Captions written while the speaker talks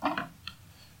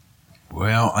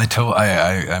Well,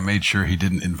 I made sure he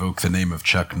didn't invoke the name of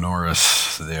Chuck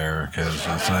Norris there, because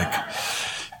it's like,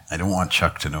 I don't want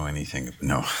Chuck to know anything.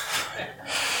 No.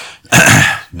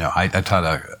 No, I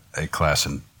taught a class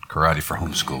in karate for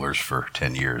homeschoolers for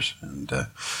 10 years, and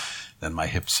then my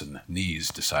hips and knees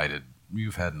decided,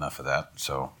 you've had enough of that,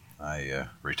 so I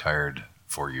retired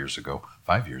 5 years ago.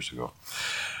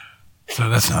 So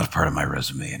that's not a part of my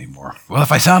resume anymore. Well,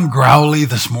 if I sound growly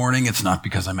this morning, it's not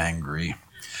because I'm angry.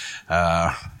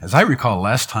 As I recall,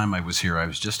 last time I was here, I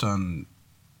was just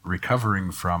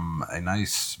recovering from a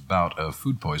nice bout of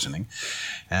food poisoning,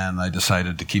 and I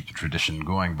decided to keep the tradition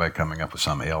going by coming up with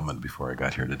some ailment before I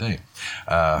got here today.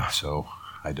 So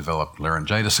I developed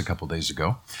laryngitis a couple days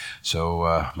ago,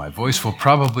 so my voice will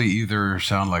probably either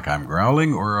sound like I'm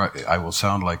growling or I will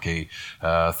sound like a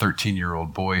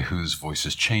 13-year-old boy whose voice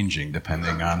is changing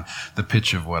depending on the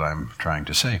pitch of what I'm trying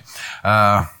to say.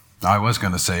 I was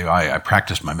going to say I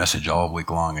practiced my message all week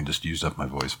long and just used up my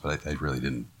voice, but I really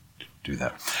didn't do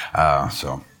that.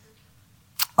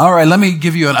 All right, let me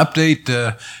give you an update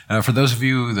for those of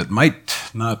you that might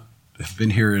not have been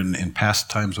here in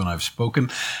past times when I've spoken.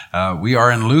 We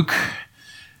are in Luke,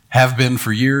 have been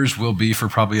for years, will be for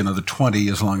probably another 20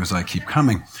 as long as I keep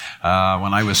coming.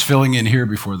 When I was filling in here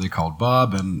before they called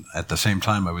Bob, and at the same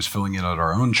time I was filling in at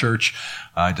our own church,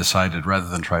 I decided rather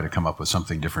than try to come up with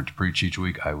something different to preach each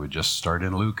week, I would just start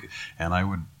in Luke, and I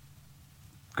would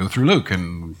go through Luke.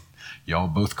 And y'all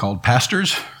both called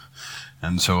pastors,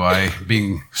 and so I,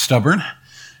 being stubborn,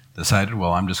 decided,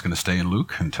 well, I'm just going to stay in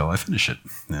Luke until I finish it.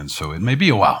 And so it may be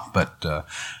a while, but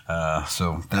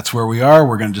so that's where we are.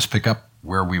 We're going to just pick up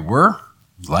where we were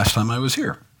last time I was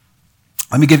here.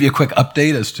 Let me give you a quick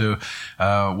update as to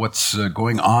what's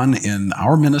going on in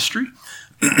our ministry.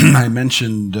 I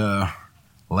mentioned I'm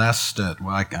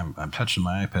touching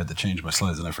my iPad to change my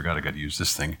slides, and I forgot I got to use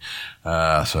this thing.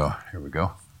 So here we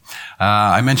go.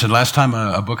 I mentioned last time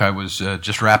a book I was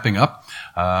just wrapping up.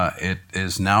 It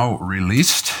is now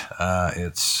released.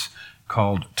 It's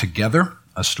called Together,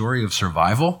 A Story of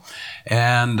Survival.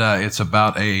 And it's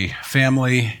about a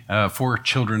family, 4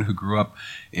 children who grew up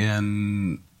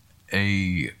in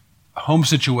a home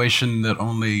situation that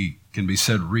only can be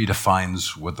said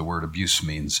redefines what the word abuse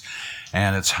means.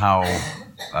 And it's how,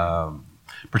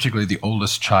 particularly the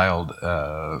oldest child,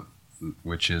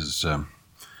 which is...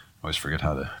 I always forget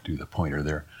how to do the pointer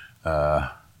there.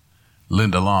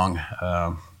 Linda Long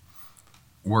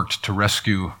worked to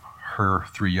rescue her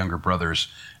 3 younger brothers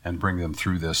and bring them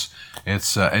through this.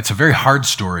 It's a very hard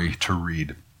story to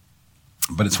read,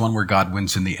 but it's one where God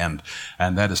wins in the end.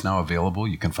 And that is now available.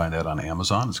 You can find that on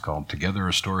Amazon. It's called Together,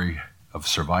 A Story of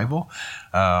Survival.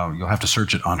 You'll have to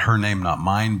search it on her name, not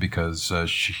mine, because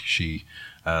she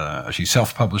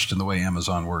self-published in the way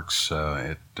Amazon works.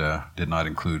 It did not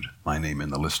include my name in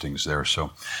the listings there.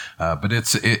 So, but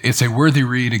it's a worthy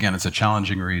read. Again, it's a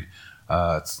challenging read,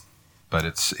 but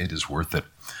it is worth it.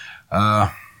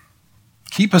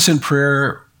 Keep us in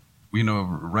prayer. You know,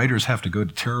 writers have to go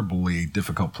to terribly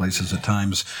difficult places at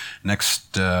times.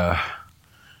 Next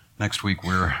week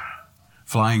we're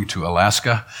flying to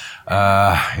Alaska.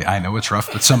 I know it's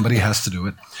rough, but somebody has to do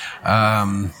it.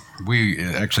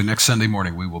 Next Sunday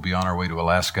morning, we will be on our way to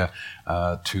Alaska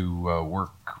to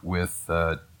work with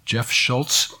Jeff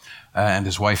Schultz and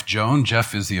his wife Joan.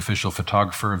 Jeff is the official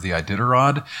photographer of the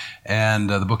Iditarod, and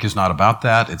the book is not about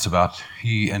that. It's about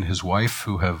he and his wife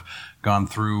who have gone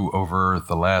through over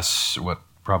the last,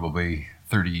 probably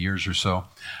 30 years or so.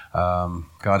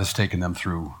 God has taken them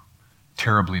through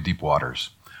terribly deep waters.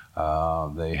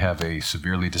 They have a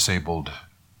severely disabled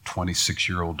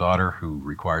 26-year-old daughter who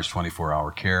requires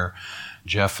 24-hour care.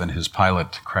 Jeff and his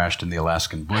pilot crashed in the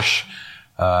Alaskan bush,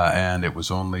 and it was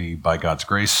only by God's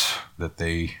grace that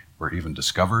they were even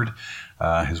discovered.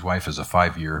 His wife is a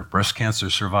 5-year breast cancer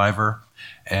survivor,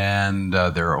 and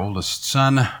their oldest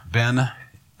son, Ben,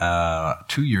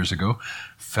 2 years ago,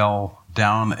 fell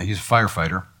down. He's a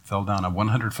firefighter, fell down a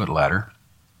 100-foot ladder,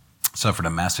 suffered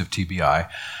a massive TBI,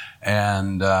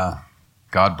 and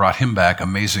God brought him back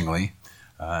amazingly.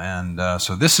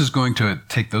 So this is going to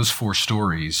take those 4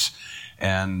 stories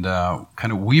and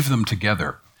kind of weave them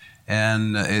together.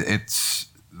 And it's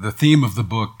the theme of the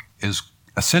book is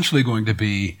essentially going to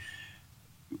be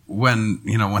when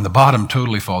the bottom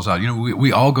totally falls out.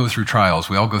 We all go through trials.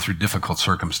 We all go through difficult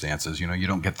circumstances. You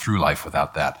don't get through life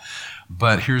without that.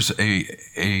 But here's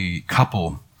a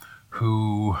couple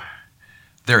who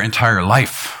their entire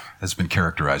life has been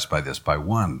characterized by this, by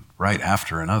one right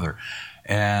after another.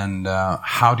 And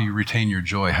how do you retain your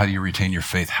joy? How do you retain your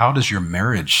faith? How does your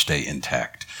marriage stay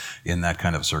intact in that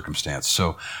kind of circumstance?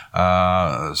 So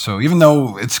even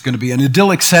though it's going to be an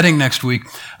idyllic setting next week,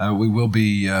 we will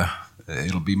be.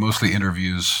 It'll be mostly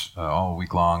interviews all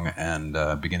week long, and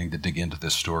beginning to dig into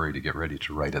this story to get ready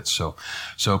to write it. So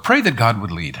pray that God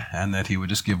would lead, and that He would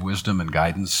just give wisdom and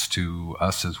guidance to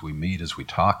us as we meet, as we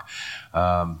talk.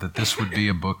 That this would be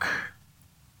a book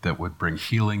that would bring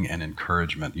healing and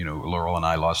encouragement. You know, Laurel and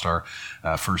I lost our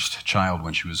first child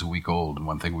when she was a week old, and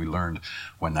one thing we learned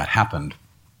when that happened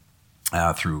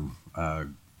through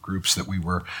groups that we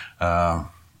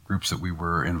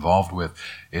were involved with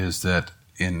is that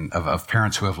of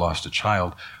parents who have lost a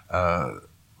child,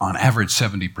 on average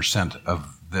 70%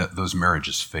 of those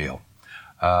marriages fail.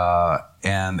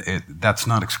 And that's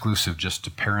not exclusive just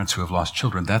to parents who have lost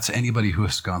children. That's anybody who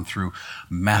has gone through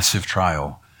massive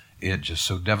trial. It just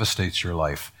so devastates your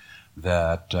life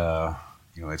that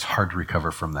it's hard to recover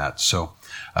from that. So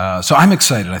I'm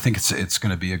excited. I think it's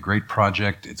going to be a great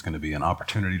project. It's going to be an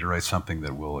opportunity to write something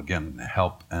that will, again,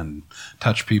 help and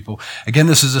touch people. Again,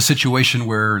 this is a situation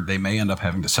where they may end up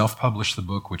having to self-publish the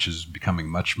book, which is becoming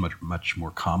much, much, much more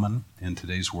common in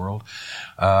today's world.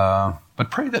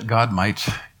 But pray that God might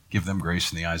give them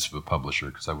grace in the eyes of a publisher,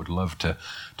 because I would love to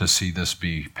see this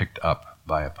be picked up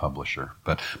by a publisher.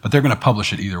 But they're going to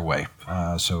publish it either way.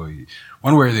 So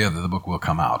one way or the other, the book will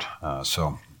come out.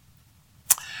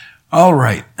 All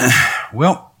right.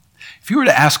 Well, if you were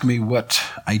to ask me what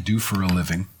I do for a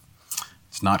living,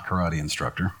 it's not karate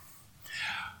instructor.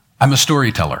 I'm a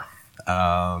storyteller.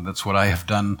 That's what I have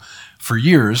done for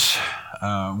years,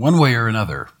 one way or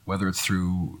another, whether it's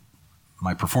through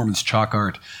my performance chalk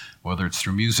art, whether it's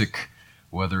through music,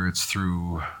 whether it's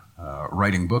through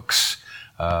writing books.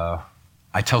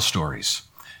 I tell stories,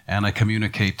 and I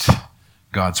communicate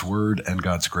God's word and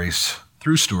God's grace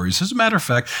through stories. As a matter of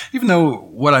fact, even though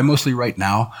what I mostly write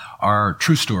now are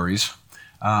true stories,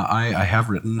 I have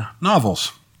written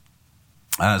novels.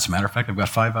 As a matter of fact, I've got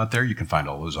 5 out there. You can find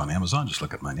all those on Amazon. Just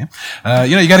look at my name.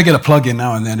 You got to get a plug in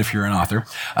now and then if you're an author.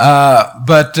 I've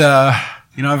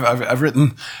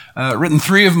written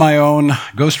 3 of my own,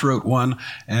 ghost wrote 1,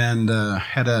 and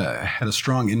had a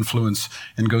strong influence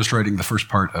in ghostwriting the first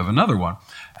part of another one.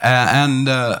 And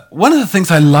one of the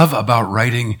things I love about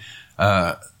writing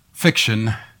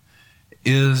fiction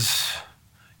is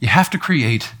you have to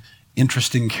create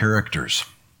interesting characters.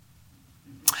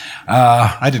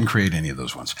 I didn't create any of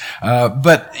those ones.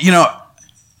 But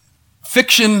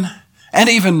fiction and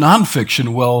even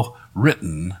nonfiction, well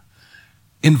written,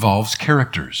 involves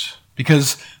characters,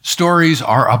 because stories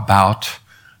are about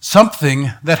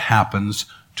something that happens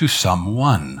to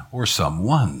someone or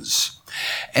someones.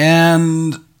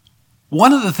 And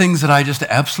one of the things that I just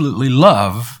absolutely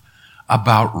love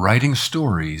about writing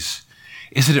stories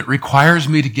is that it requires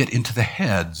me to get into the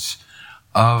heads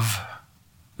of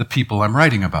the people I'm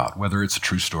writing about, whether it's a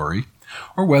true story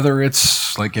or whether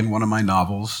it's like in one of my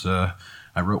novels.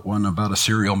 I wrote one about a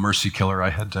serial mercy killer. I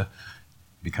had to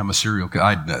become a serial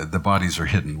killer. The bodies are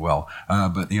hidden well,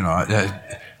 but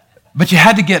you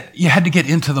had to get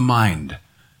into the mind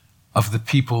of the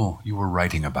people you were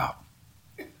writing about.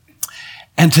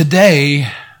 And today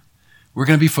we're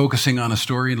going to be focusing on a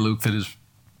story in Luke that is,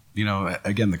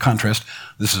 again, the contrast.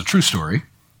 This is a true story.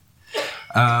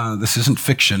 This isn't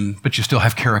fiction, but you still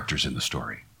have characters in the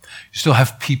story. You still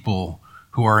have people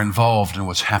who are involved in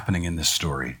what's happening in this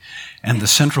story. And the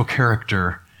central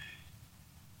character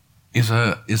is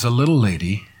a little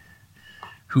lady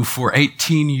who for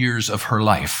 18 years of her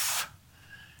life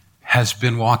has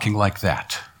been walking like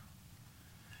that.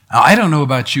 Now, I don't know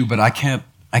about you, but I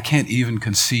can't even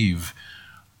conceive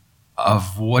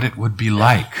of what it would be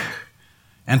like.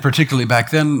 And particularly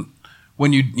back then,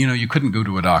 when you couldn't go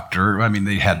to a doctor. I mean,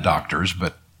 they had doctors,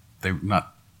 but they were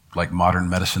not like modern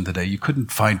medicine today. You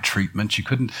couldn't find treatment. You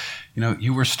couldn't,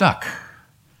 you were stuck.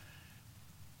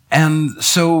 And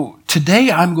so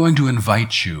today I'm going to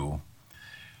invite you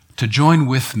to join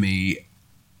with me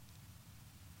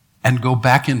and go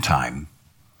back in time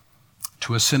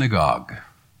to a synagogue.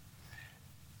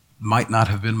 Might not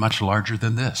have been much larger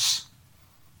than this.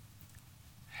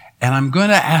 And I'm going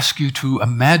to ask you to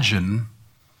imagine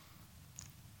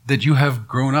that you have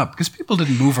grown up, because people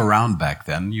didn't move around back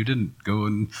then. You didn't go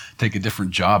and take a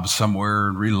different job somewhere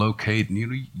and relocate. And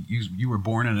you were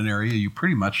born in an area, you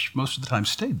pretty much most of the time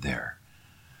stayed there.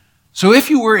 So if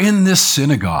you were in this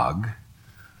synagogue,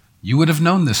 you would have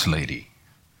known this lady.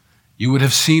 You would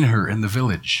have seen her in the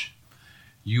village.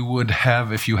 You would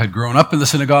have, if you had grown up in the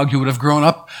synagogue, you would have grown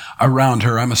up around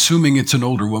her. I'm assuming it's an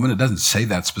older woman. It doesn't say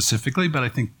that specifically, but I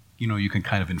think, you can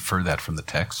kind of infer that from the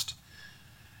text.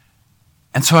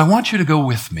 And so I want you to go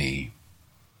with me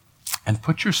and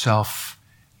put yourself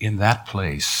in that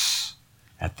place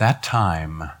at that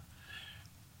time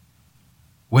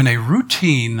when a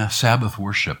routine Sabbath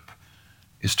worship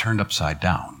is turned upside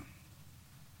down.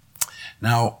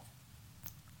 Now,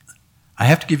 I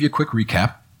have to give you a quick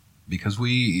recap because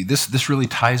this really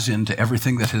ties into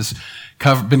everything that has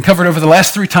been covered over the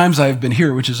last 3 times I've been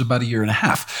here, which is about a year and a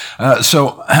half.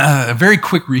 So a very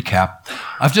quick recap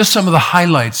of just some of the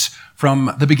highlights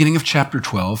from the beginning of chapter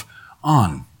 12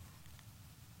 on.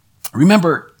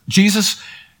 Remember, Jesus,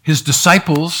 his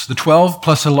disciples, the 12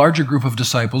 plus a larger group of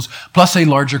disciples, plus a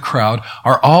larger crowd,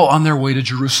 are all on their way to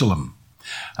Jerusalem.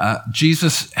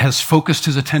 Jesus has focused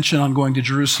his attention on going to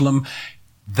Jerusalem.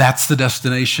 That's the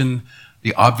destination.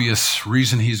 The obvious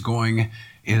reason he's going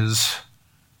is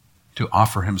to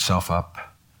offer himself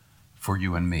up for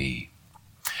you and me.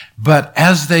 But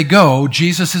as they go,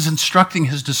 Jesus is instructing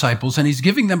his disciples, and he's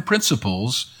giving them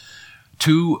principles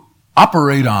to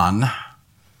operate on.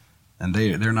 And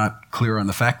they're not clear on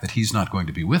the fact that he's not going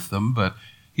to be with them, but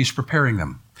he's preparing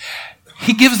them.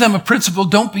 He gives them a principle: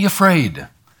 don't be afraid.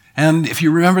 And if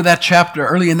you remember that chapter,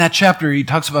 early in that chapter, he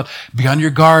talks about be on your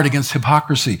guard against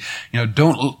hypocrisy.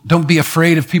 Don't be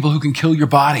afraid of people who can kill your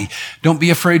body. Don't be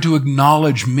afraid to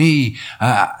acknowledge me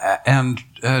and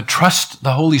trust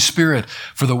the Holy Spirit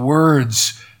for the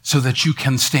words so that you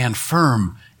can stand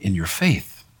firm in your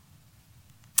faith.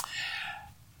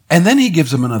 And then he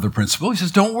gives them another principle. He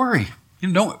says, don't worry.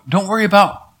 Don't worry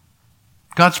about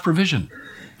God's provision.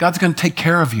 God's going to take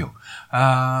care of you.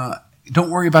 Don't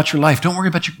worry about your life. Don't worry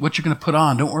about what you're going to put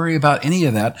on. Don't worry about any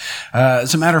of that.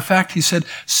 As a matter of fact, he said,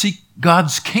 seek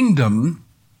God's kingdom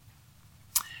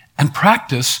and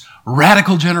practice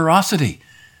radical generosity.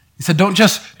 He said, don't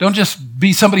just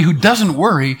be somebody who doesn't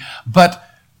worry, but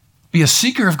be a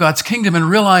seeker of God's kingdom and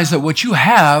realize that what you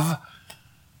have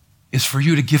is for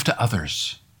you to give to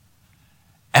others.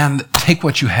 And take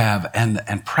what you have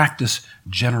and practice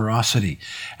generosity.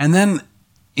 And then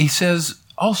he says,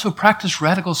 also practice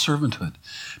radical servanthood.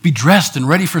 Be dressed and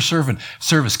ready for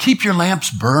service. Keep your lamps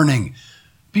burning.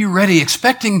 Be ready,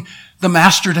 expecting the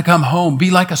master to come home. Be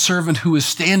like a servant who is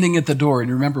standing at the door. And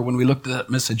you remember when we looked at that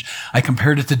message, I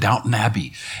compared it to Downton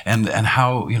Abbey and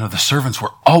how, the servants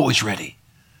were always ready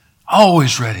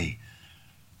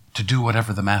to do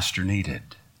whatever the master needed.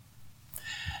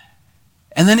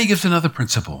 And then he gives another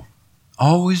principle.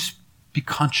 Always be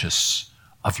conscious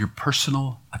of your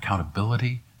personal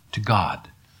accountability to God.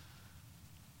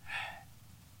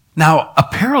 Now, a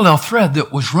parallel thread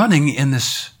that was running in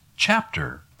this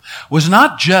chapter was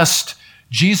not just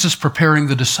Jesus preparing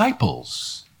the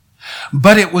disciples,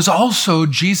 but it was also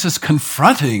Jesus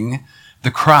confronting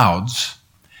the crowds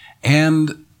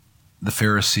and the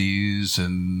Pharisees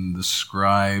and the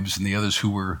scribes and the others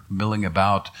who were milling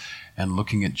about and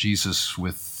looking at Jesus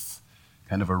with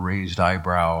kind of a raised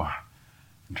eyebrow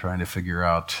and trying to figure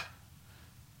out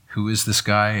who is this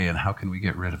guy and how can we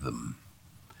get rid of them.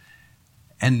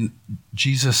 And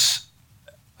Jesus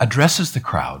addresses the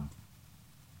crowd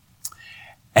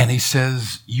and he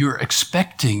says, you're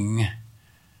expecting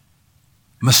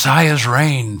Messiah's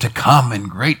reign to come in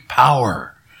great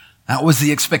power. That was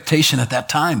the expectation at that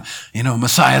time.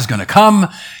 Messiah's going to come.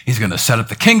 He's going to set up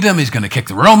the kingdom. He's going to kick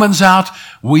the Romans out.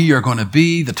 We are going to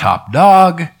be the top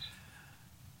dog.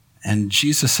 And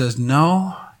Jesus says,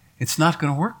 no, it's not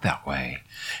going to work that way.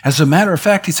 As a matter of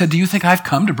fact, he said, do you think I've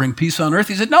come to bring peace on earth?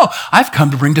 He said, no, I've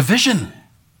come to bring division.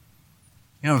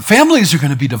 Families are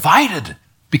going to be divided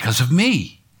because of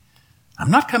me.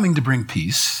 I'm not coming to bring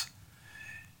peace.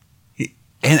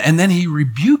 And then he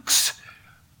rebukes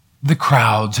the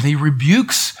crowds and he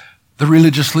rebukes the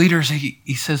religious leaders.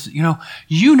 He says,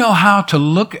 you know how to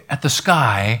look at the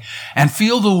sky and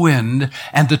feel the wind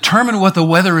and determine what the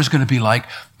weather is going to be like,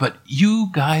 but you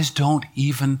guys don't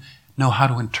even know how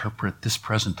to interpret this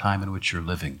present time in which you're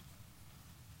living.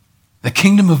 The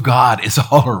kingdom of God is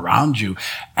all around you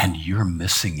and you're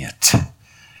missing it.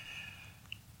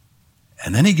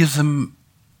 And then he gives them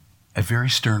a very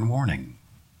stern warning.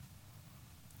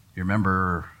 You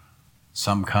remember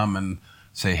some come and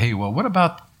say, hey, well, what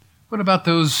about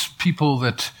those people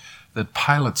that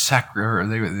Pilate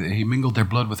he mingled their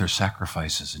blood with their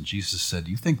sacrifices? And Jesus said,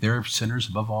 you think they're sinners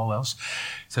above all else?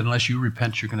 He said, unless you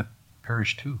repent, you're going to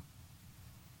perish too.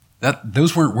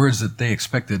 Those weren't words that they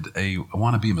expected a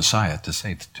wannabe Messiah to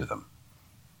say to them.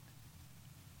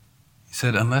 He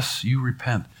said, unless you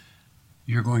repent,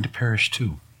 you're going to perish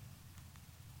too.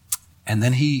 And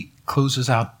then he closes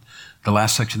out the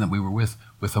last section that we were with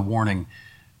a warning.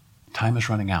 Time is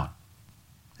running out.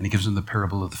 And he gives them the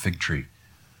parable of the fig tree,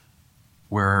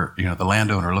 where the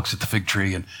landowner looks at the fig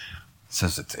tree and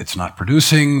says it's not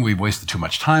producing. We've wasted too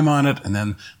much time on it. And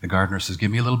then the gardener says,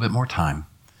 give me a little bit more time.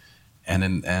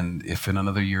 And if in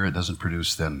another year it doesn't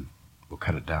produce, then we'll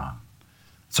cut it down.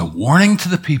 It's a warning to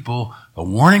the people, a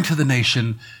warning to the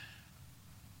nation.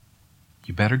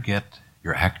 You better get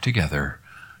your act together.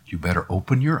 You better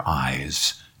open your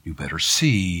eyes. You better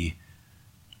see,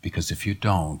 because if you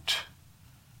don't,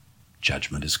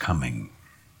 judgment is coming.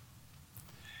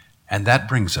 And that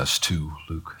brings us to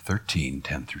Luke 13,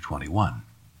 10 through 21,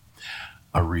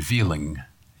 a revealing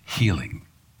healing.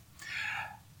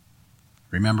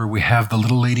 Remember, we have the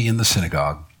little lady in the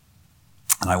synagogue,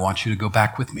 and I want you to go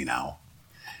back with me now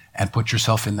and put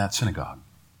yourself in that synagogue.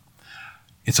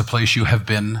 It's a place you have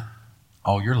been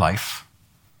all your life.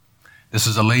 This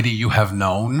is a lady you have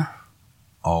known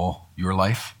all your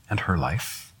life and her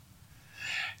life.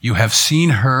 You have seen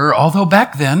her, although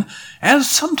back then, as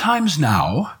sometimes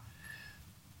now,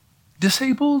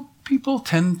 disabled people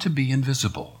tend to be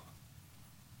invisible.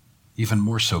 Even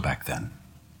more so back then.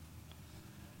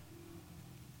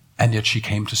 And yet she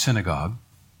came to synagogue,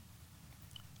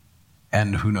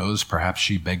 and who knows, perhaps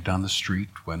she begged on the street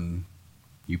when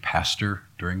you passed her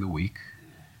during the week.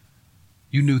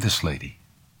 You knew this lady.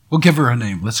 We'll give her a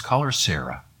name. Let's call her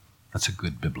Sarah. That's a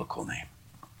good biblical name.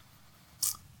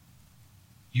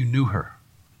 You knew her.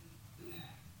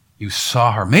 You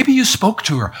saw her. Maybe you spoke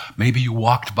to her. Maybe you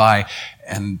walked by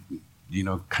and,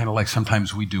 kind of like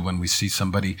sometimes we do when we see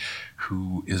somebody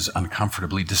who is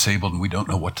uncomfortably disabled and we don't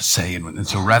know what to say. And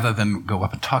so rather than go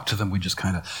up and talk to them, we just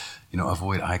kind of,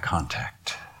 avoid eye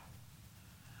contact.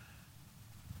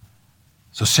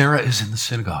 So Sarah is in the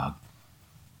synagogue.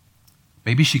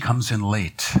 Maybe she comes in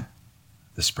late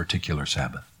this particular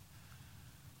Sabbath.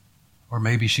 Or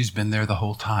maybe she's been there the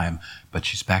whole time, but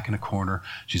she's back in a corner.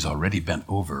 She's already bent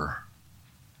over.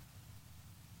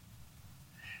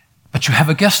 But you have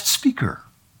a guest speaker.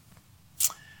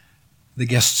 The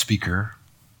guest speaker,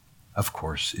 of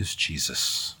course, is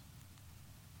Jesus.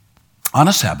 On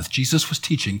a Sabbath, Jesus was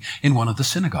teaching in one of the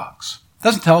synagogues.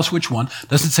 Doesn't tell us which one.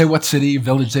 Doesn't say what city,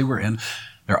 village they were in.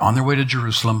 They're on their way to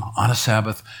Jerusalem on a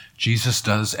Sabbath. Jesus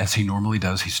does as he normally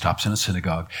does. He stops in a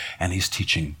synagogue and he's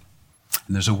teaching.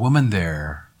 And there's a woman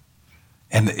there.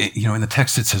 And, in the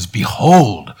text it says,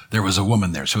 behold, there was a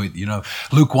woman there. So,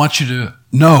 Luke wants you to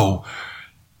know,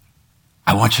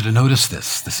 I want you to notice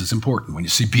this. This is important. When you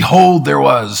see, behold, there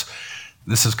was,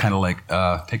 this is kind of like,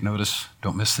 take notice,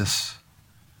 don't miss this.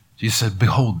 Jesus said,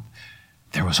 behold,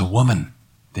 there was a woman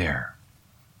there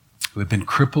who had been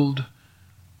crippled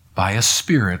by a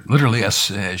spirit. Literally,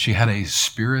 she had a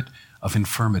spirit of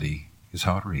infirmity, is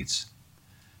how it reads,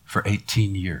 for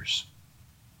 18 years.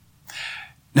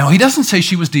 Now, he doesn't say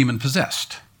she was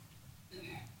demon-possessed.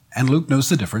 And Luke knows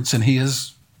the difference, and he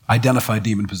has identified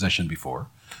demon possession before.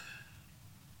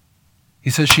 He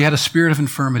says she had a spirit of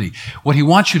infirmity. What he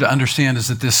wants you to understand is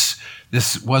that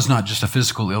this was not just a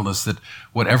physical illness, that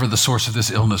whatever the source of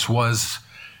this illness was,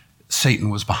 Satan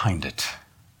was behind it.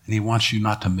 And he wants you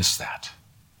not to miss that.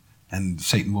 And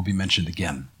Satan will be mentioned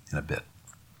again in a bit.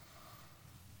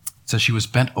 It says she was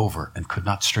bent over and could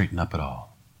not straighten up at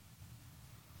all.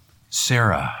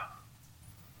 Sarah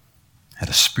had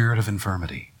a spirit of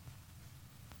infirmity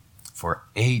for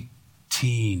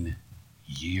 18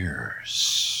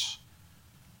 years.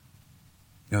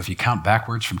 If you count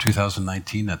backwards from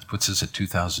 2019, that puts us at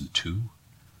 2002.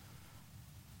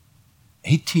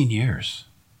 18 years.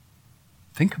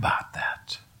 Think about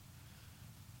that.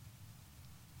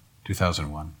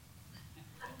 2001.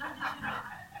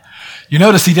 You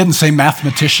notice he didn't say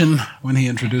mathematician when he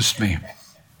introduced me.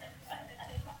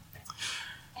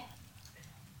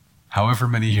 However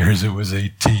many years, it was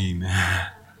 18.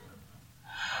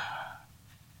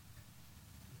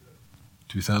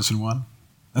 2001?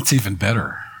 That's even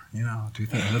better.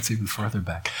 That's even farther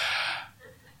back.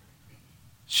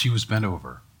 She was bent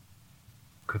over,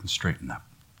 couldn't straighten up.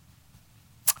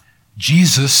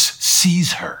 Jesus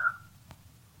sees her,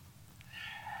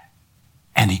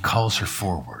 and he calls her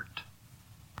forward.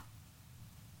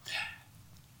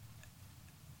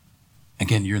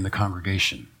 Again, you're in the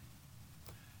congregation.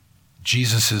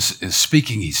 Jesus is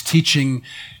speaking, he's teaching,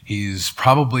 he's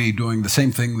probably doing the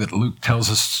same thing that Luke tells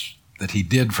us that he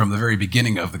did from the very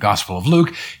beginning of the Gospel of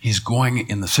Luke. He's going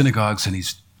in the synagogues and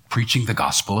he's preaching the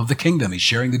gospel of the kingdom. He's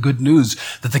sharing the good news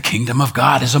that the kingdom of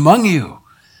God is among you.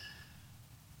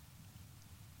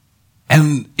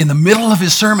 And in the middle of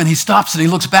his sermon, he stops and he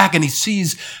looks back and he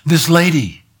sees this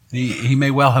lady. He may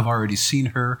well have already seen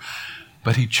her,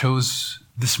 but he chose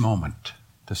this moment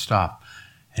to stop.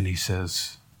 And he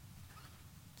says,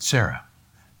 Sarah.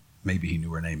 Maybe he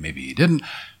knew her name, maybe he didn't,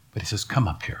 but he says, come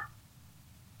up here.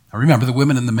 Now remember, the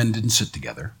women and the men didn't sit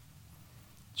together.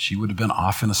 she would have been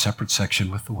off in a separate section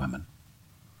with the women.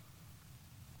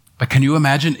 But can you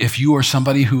imagine if you are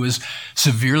somebody who is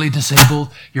severely disabled,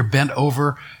 you're bent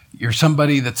over, you're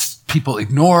somebody that people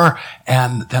ignore,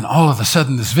 and then all of a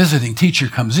sudden this visiting teacher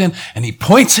comes in and he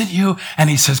points at you and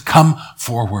he says, come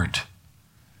forward.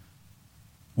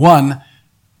 One,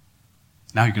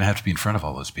 now you're going to have to be in front of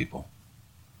all those people.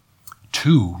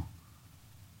 Two,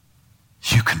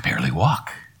 you can barely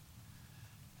walk.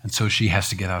 And so she has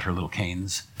to get out her little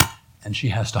canes and she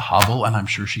has to hobble, and I'm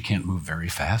sure she can't move very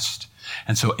fast.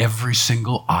 And so every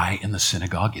single eye in the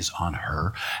synagogue is on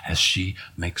her as she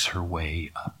makes her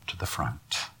way up to the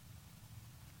front.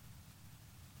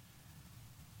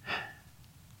 I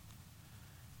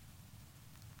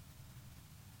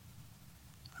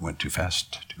went too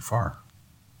fast, too far.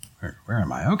 Where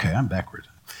am I? Okay, I'm backward.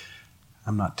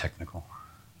 I'm not technical.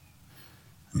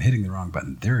 I'm hitting the wrong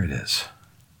button. There it is.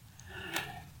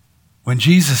 When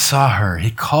Jesus saw her, he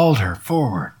called her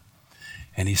forward,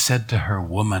 and he said to her,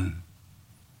 woman,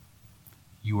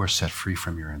 you are set free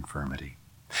from your infirmity.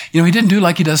 You know, he didn't do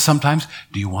like he does sometimes.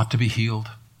 Do you want to be healed?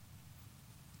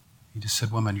 He just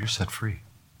said, woman, you're set free.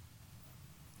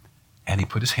 And he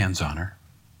put his hands on her,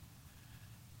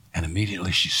 and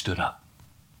immediately she stood up.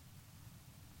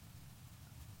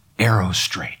 Arrow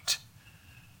straight.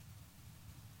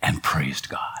 And praised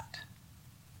God.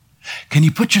 Can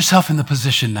you put yourself in the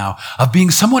position now of being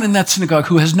someone in that synagogue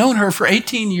who has known her for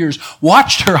 18 years,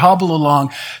 watched her hobble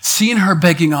along, seen her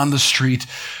begging on the street?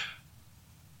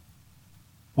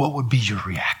 What would be your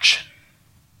reaction?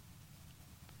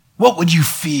 What would you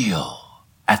feel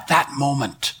at that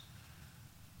moment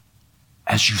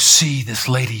as you see this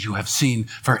lady you have seen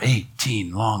for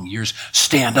 18 long years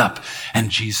stand up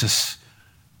and Jesus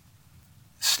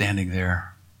standing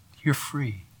there? You're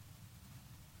free.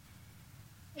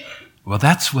 Well,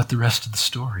 that's what the rest of the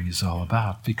story is all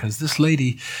about, because this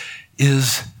lady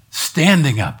is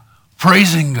standing up,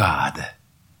 praising God.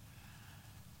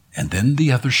 And then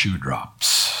the other shoe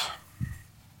drops.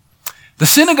 The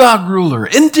synagogue ruler,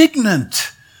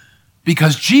 indignant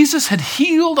because Jesus had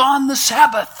healed on the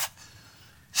Sabbath,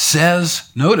 says,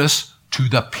 notice, to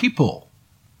the people.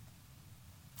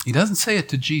 He doesn't say it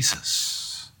to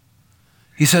Jesus.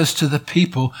 He says to the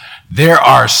people, there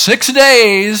are 6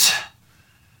 days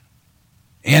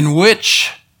in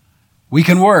which we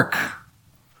can work.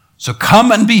 So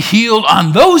come and be healed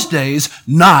on those days,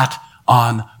 not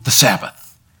on the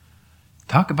Sabbath.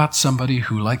 Talk about somebody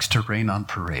who likes to rain on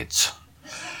parades.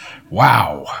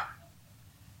 Wow.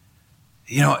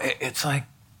 You know, it's like,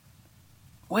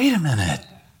 wait a minute.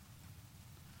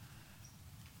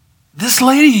 This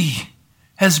lady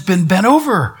has been bent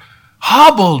over,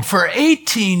 hobbled for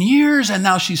 18 years, and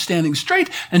now she's standing straight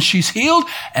and she's healed,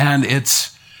 and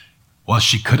it's, well,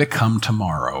 she could have come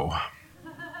tomorrow.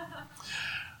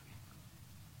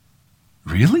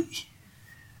 Really?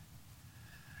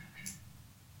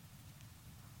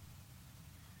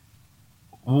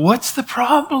 What's the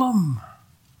problem?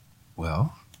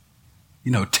 Well,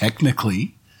 you know,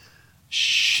 technically,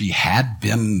 she had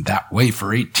been that way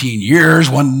for 18 years.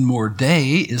 One more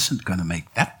day isn't going to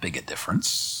make that big a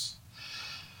difference.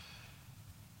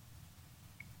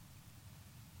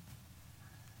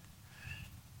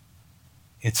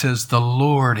 It says the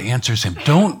Lord answers him.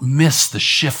 Don't miss the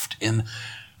shift in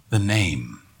the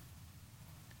name.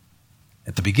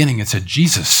 At the beginning it said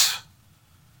Jesus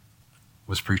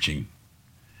was preaching.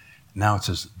 Now it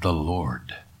says the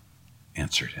Lord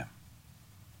answered him.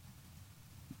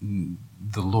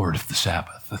 The Lord of the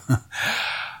Sabbath.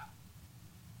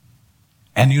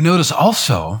 And you notice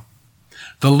also,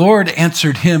 the Lord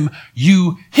answered him,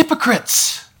 you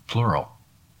hypocrites, plural.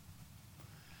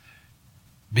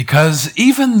 Because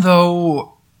even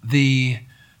though the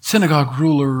synagogue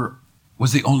ruler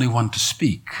was the only one to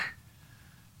speak,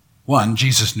 one,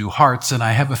 Jesus knew hearts, and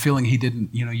I have a feeling you didn't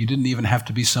even have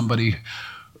to be somebody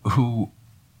who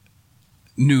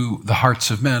knew the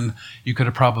hearts of men. You could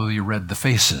have probably read the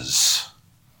faces.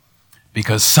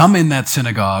 Because some in that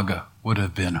synagogue would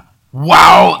have been,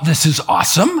 wow, this is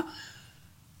awesome.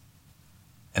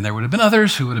 And there would have been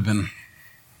others who would have been,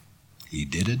 he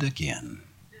did it again.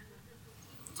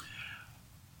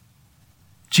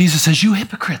 Jesus says, you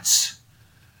hypocrites,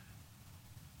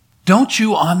 don't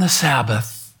you on the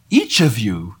Sabbath, each of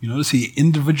you, you notice he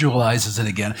individualizes it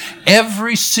again,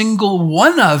 every single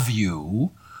one of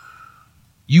you,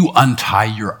 you untie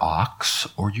your ox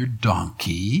or your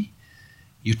donkey,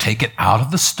 you take it out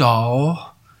of the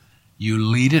stall, you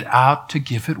lead it out to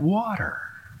give it water.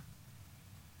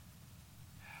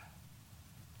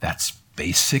 That's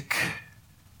basic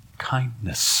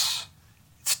kindness.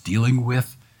 It's dealing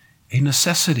with a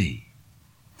necessity.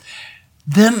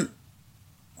 then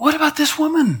what about this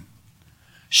woman?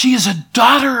 She is a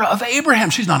daughter of Abraham.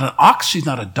 She's not an ox. She's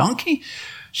not a donkey.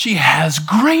 She has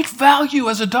great value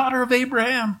as a daughter of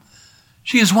Abraham.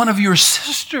 She is one of your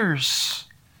sisters.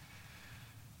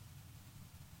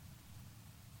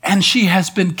 And she has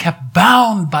been kept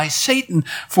bound by Satan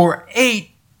for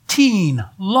 18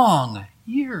 long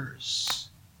years.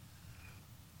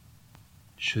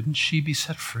 Shouldn't she be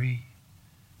set free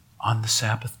on the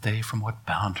Sabbath day from what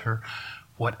bound her?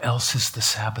 What else is the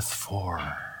Sabbath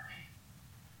for?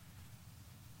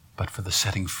 But for the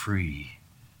setting free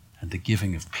and the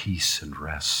giving of peace and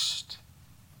rest.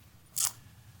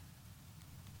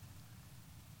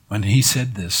 When he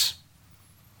said this,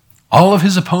 all of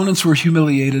his opponents were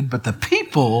humiliated, but the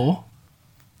people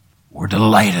were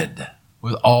delighted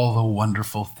with all the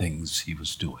wonderful things he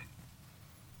was doing.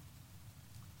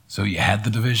 So you had the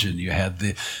division, you had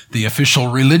the official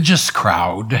religious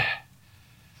crowd,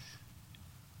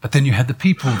 but then you had the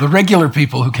people, the regular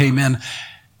people who came in,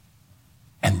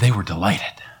 and they were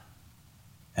delighted.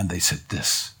 And they said,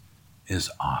 this is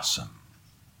awesome.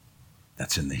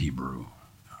 That's in the Hebrew.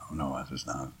 Oh, no, that is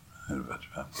not.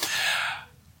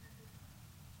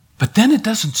 But then it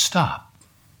doesn't stop.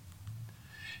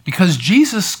 Because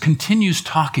Jesus continues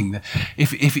talking.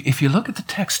 If you look at the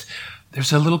text,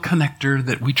 there's a little connector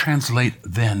that we translate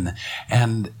then.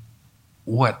 And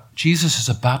what Jesus is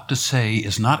about to say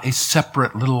is not a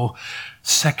separate little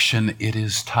section. It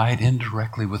is tied in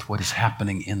directly with what is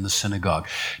happening in the synagogue.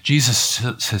 Jesus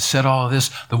has said all of this.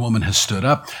 The woman has stood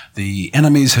up. The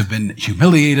enemies have been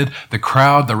humiliated. The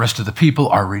crowd, the rest of the people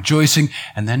are rejoicing.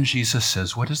 And then Jesus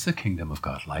says, what is the kingdom of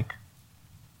God like?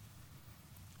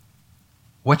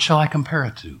 What shall I compare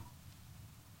it to?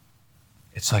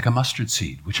 It's like a mustard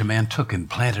seed, which a man took and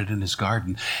planted in his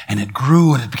garden, and it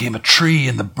grew and it became a tree,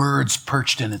 and the birds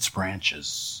perched in its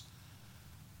branches.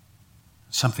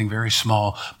 Something very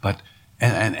small, but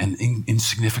and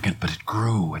insignificant, but it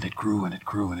grew and it grew and it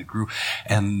grew and it grew.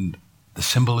 And the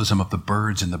symbolism of the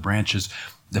birds in the branches,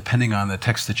 depending on the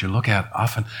text that you look at,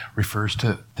 often refers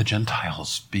to the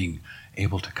Gentiles being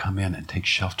able to come in and take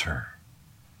shelter.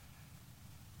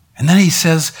 And then he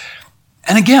says,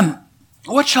 and again,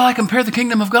 what shall I compare the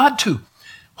kingdom of God to?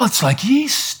 Well, it's like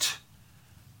yeast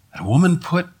that a woman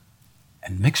put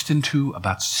and mixed into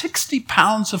about 60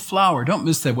 pounds of flour. Don't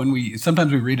miss that.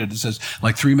 Sometimes we read it, it says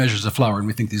like 3 measures of flour, and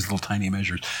we think these little tiny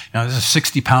measures. Now, this is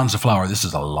 60 pounds of flour. This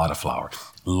is a lot of flour.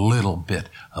 Little bit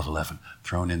of leaven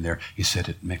thrown in there. He said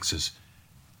it mixes,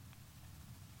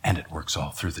 and it works all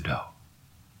through the dough.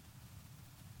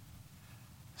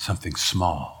 Something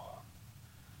small,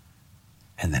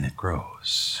 and then it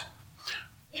grows.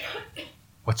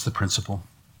 What's the principle?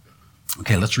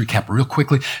 Okay, let's recap real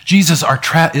quickly. Jesus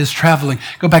is traveling.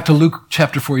 Go back to Luke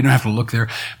chapter 4. You don't have to look there.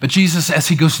 But Jesus, as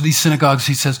he goes to these synagogues,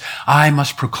 he says, I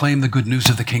must proclaim the good news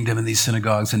of the kingdom in these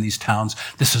synagogues, in these towns.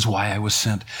 This is why I was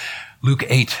sent. Luke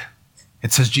 8,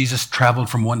 it says Jesus traveled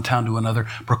from one town to another,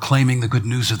 proclaiming the good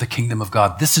news of the kingdom of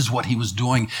God. This is what he was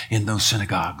doing in those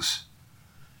synagogues.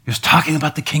 He was talking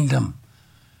about the kingdom.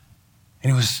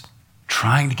 And he was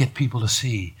trying to get people to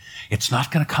see it's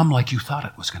not going to come like you thought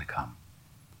it was going to come.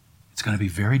 It's going to be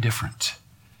very different.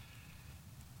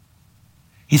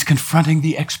 He's confronting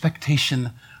the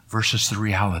expectation versus the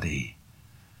reality.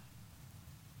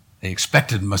 They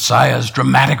expected Messiah's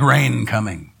dramatic reign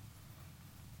coming.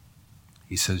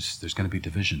 He says there's going to be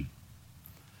division.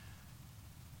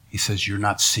 He says you're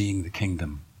not seeing the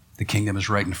kingdom. The kingdom is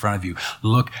right in front of you.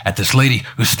 Look at this lady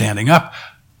who's standing up.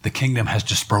 The kingdom has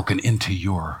just broken into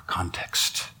your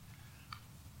context.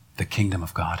 The kingdom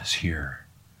of God is here.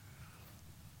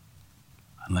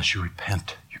 Unless you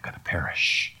repent, you're going to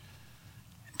perish.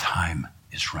 And time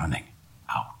is running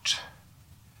out.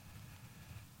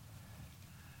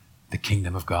 The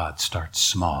kingdom of God starts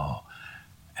small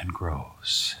and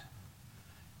grows.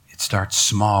 It starts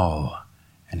small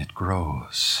and it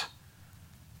grows.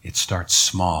 It starts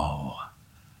small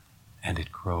and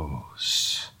it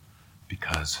grows.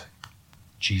 Because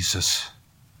Jesus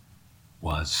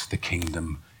was the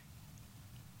kingdom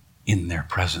in their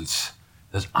presence.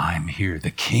 That I'm here. The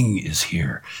king is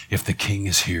here. If the king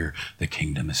is here, the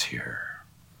kingdom is here.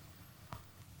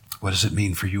 What does it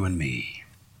mean for you and me?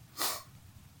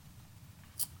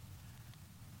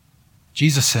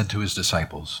 Jesus said to his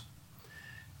disciples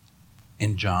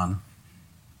in John,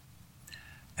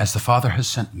 as the Father has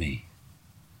sent me,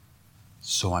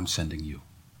 so I'm sending you.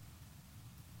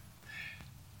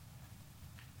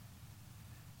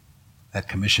 That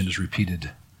commission is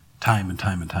repeated time and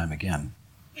time and time again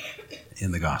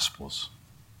in the Gospels.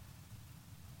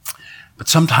 But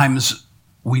sometimes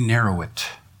we narrow it.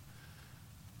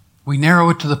 We narrow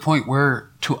it to the point where,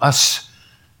 to us,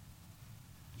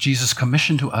 Jesus'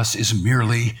 commission to us is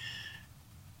merely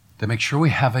to make sure we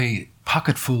have a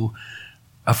pocketful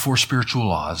of 4 spiritual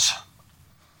laws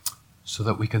so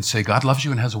that we can say, God loves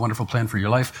you and has a wonderful plan for your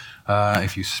life.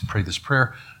 If you pray this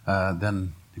prayer,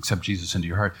 then accept Jesus into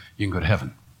your heart, you can go to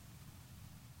heaven.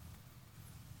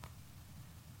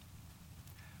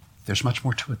 There's much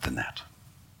more to it than that.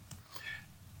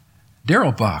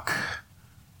 Darrell Bock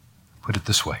put it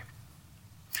this way: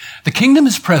 the kingdom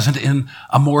is present in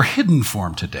a more hidden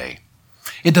form today.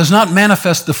 It does not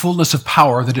manifest the fullness of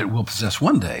power that it will possess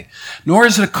one day, nor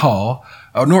is its call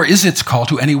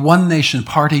to any one nation,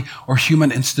 party, or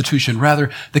human institution.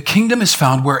 Rather, the kingdom is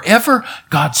found wherever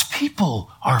God's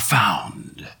people are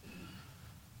found.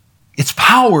 Its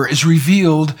power is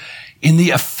revealed in the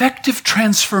effective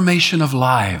transformation of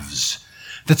lives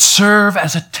that serve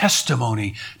as a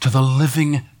testimony to the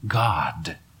living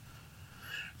God.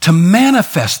 To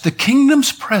manifest the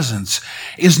kingdom's presence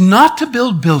is not to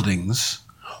build buildings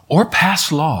or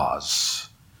pass laws,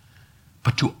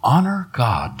 but to honor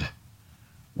God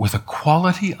with a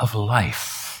quality of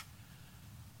life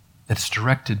that is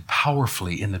directed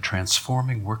powerfully in the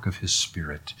transforming work of His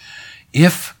Spirit.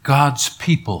 If God's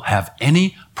people have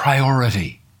any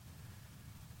priority,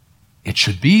 it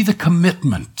should be the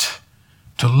commitment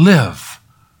to live,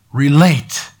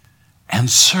 relate, and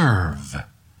serve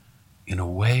in a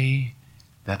way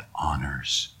that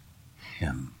honors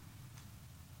Him.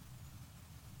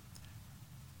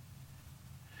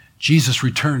 Jesus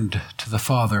returned to the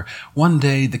Father. One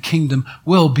day the kingdom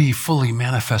will be fully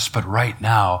manifest, but right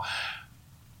now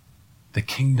the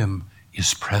kingdom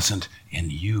is present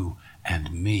in you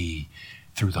and me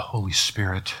through the Holy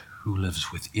Spirit who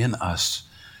lives within us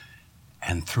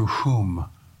and through whom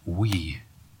we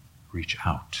reach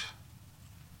out.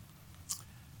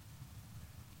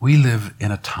 We live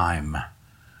in a time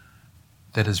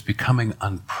that is becoming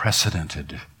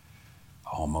unprecedented,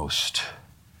 almost,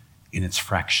 in its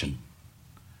fraction,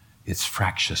 its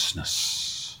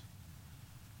fractiousness.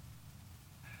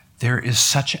 There is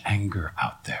such anger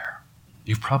out there.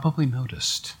 You've probably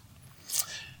noticed.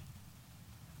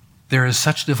 There is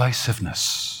such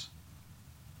divisiveness.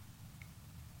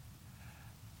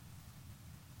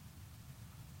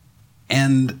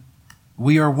 And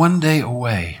we are a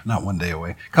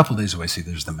couple days away. See,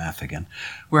 there's the math again.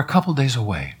 We're a couple days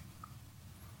away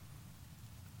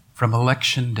from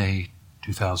Election Day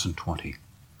 2020.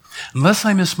 Unless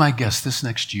I miss my guess, this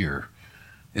next year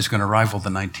is going to rival the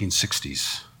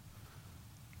 1960s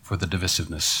for the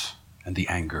divisiveness and the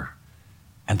anger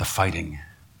and the fighting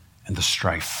and the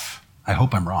strife. I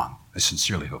hope I'm wrong. I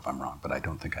sincerely hope I'm wrong, but I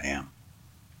don't think I am.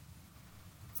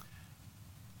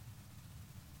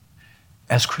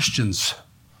 As Christians,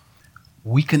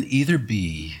 we can either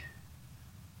be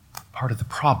part of the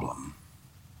problem,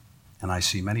 and I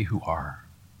see many who are,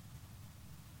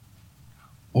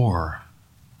 or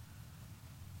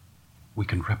we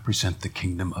can represent the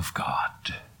kingdom of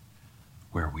God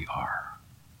where we are.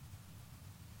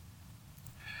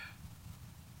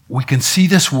 We can see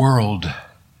this world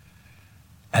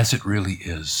as it really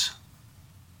is,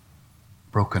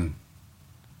 broken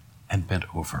and bent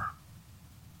over.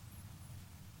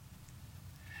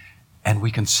 And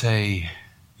we can say,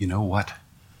 you know what?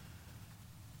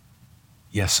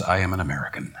 Yes, I am an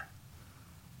American.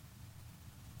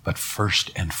 But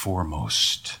first and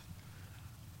foremost,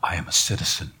 I am a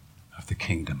citizen of the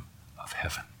kingdom of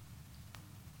heaven.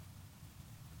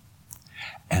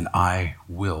 And I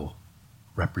will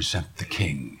represent the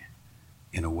King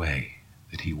in a way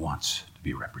that He wants to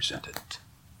be represented.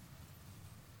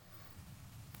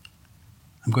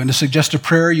 I'm going to suggest a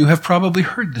prayer. You have probably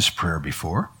heard this prayer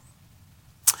before.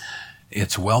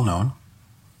 It's well known.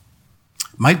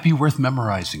 Might be worth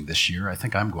memorizing this year. I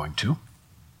think I'm going to.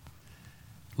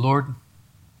 Lord,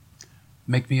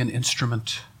 make me an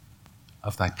instrument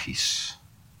of Thy peace.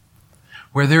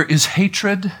 Where there is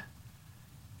hatred,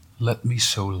 let me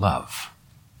sow love.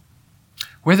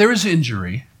 Where there is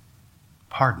injury,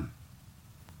 pardon.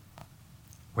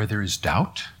 Where there is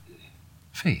doubt,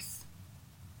 faith.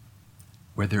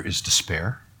 Where there is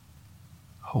despair,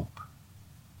 hope.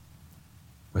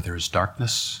 Where there is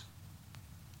darkness,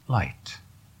 light.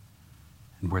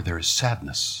 And where there is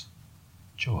sadness,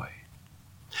 joy.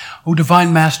 O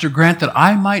divine Master, grant that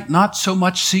I might not so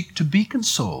much seek to be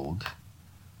consoled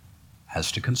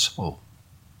as to console,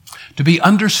 to be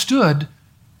understood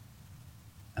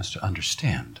as to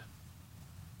understand,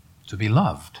 to be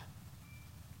loved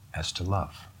as to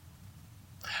love.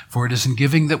 For it is in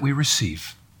giving that we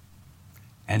receive,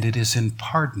 and it is in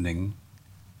pardoning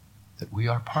that we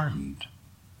are pardoned,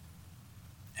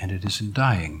 and it is in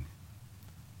dying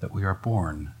that we are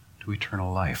born to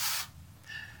eternal life.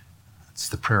 It's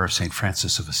the prayer of St.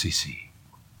 Francis of Assisi.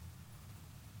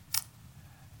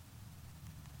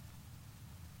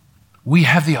 We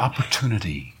have the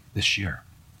opportunity this year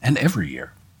and every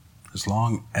year, as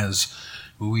long as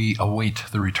we await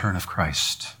the return of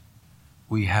Christ.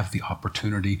 We have the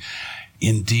opportunity,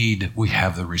 indeed, we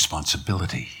have the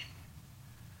responsibility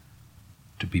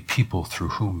to be people through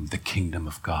whom the kingdom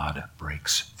of God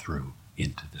breaks through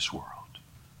into this world.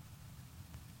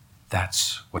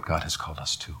 That's what God has called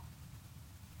us to.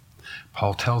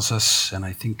 Paul tells us, and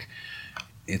I think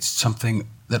it's something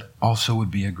that also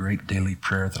would be a great daily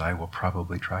prayer that I will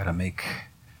probably try to make.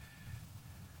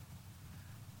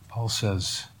 Paul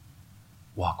says,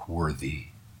 walk worthy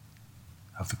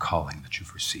of the calling that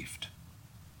you've received.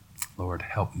 Lord,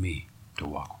 help me to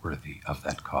walk worthy of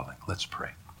that calling. Let's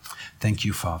pray. Thank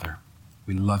you, Father.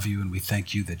 We love you and we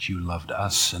thank you that you loved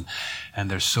us, and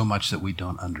there's so much that we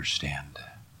don't understand.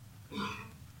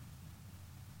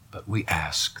 But we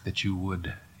ask that you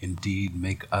would indeed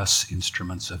make us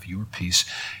instruments of your peace.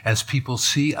 As people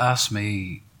see us,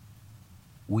 may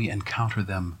we encounter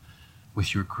them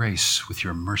with your grace, with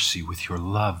your mercy, with your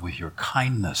love, with your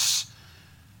kindness.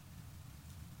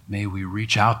 May we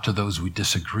reach out to those we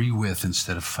disagree with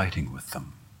instead of fighting with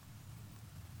them.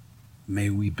 May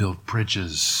we build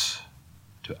bridges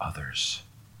to others.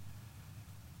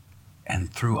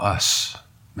 And through us,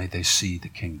 may they see the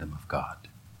kingdom of God.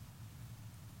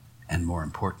 And more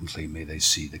importantly, may they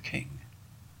see the King.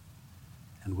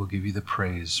 And we'll give you the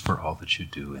praise for all that you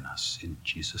do in us. In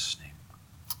Jesus' name,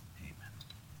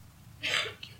 amen.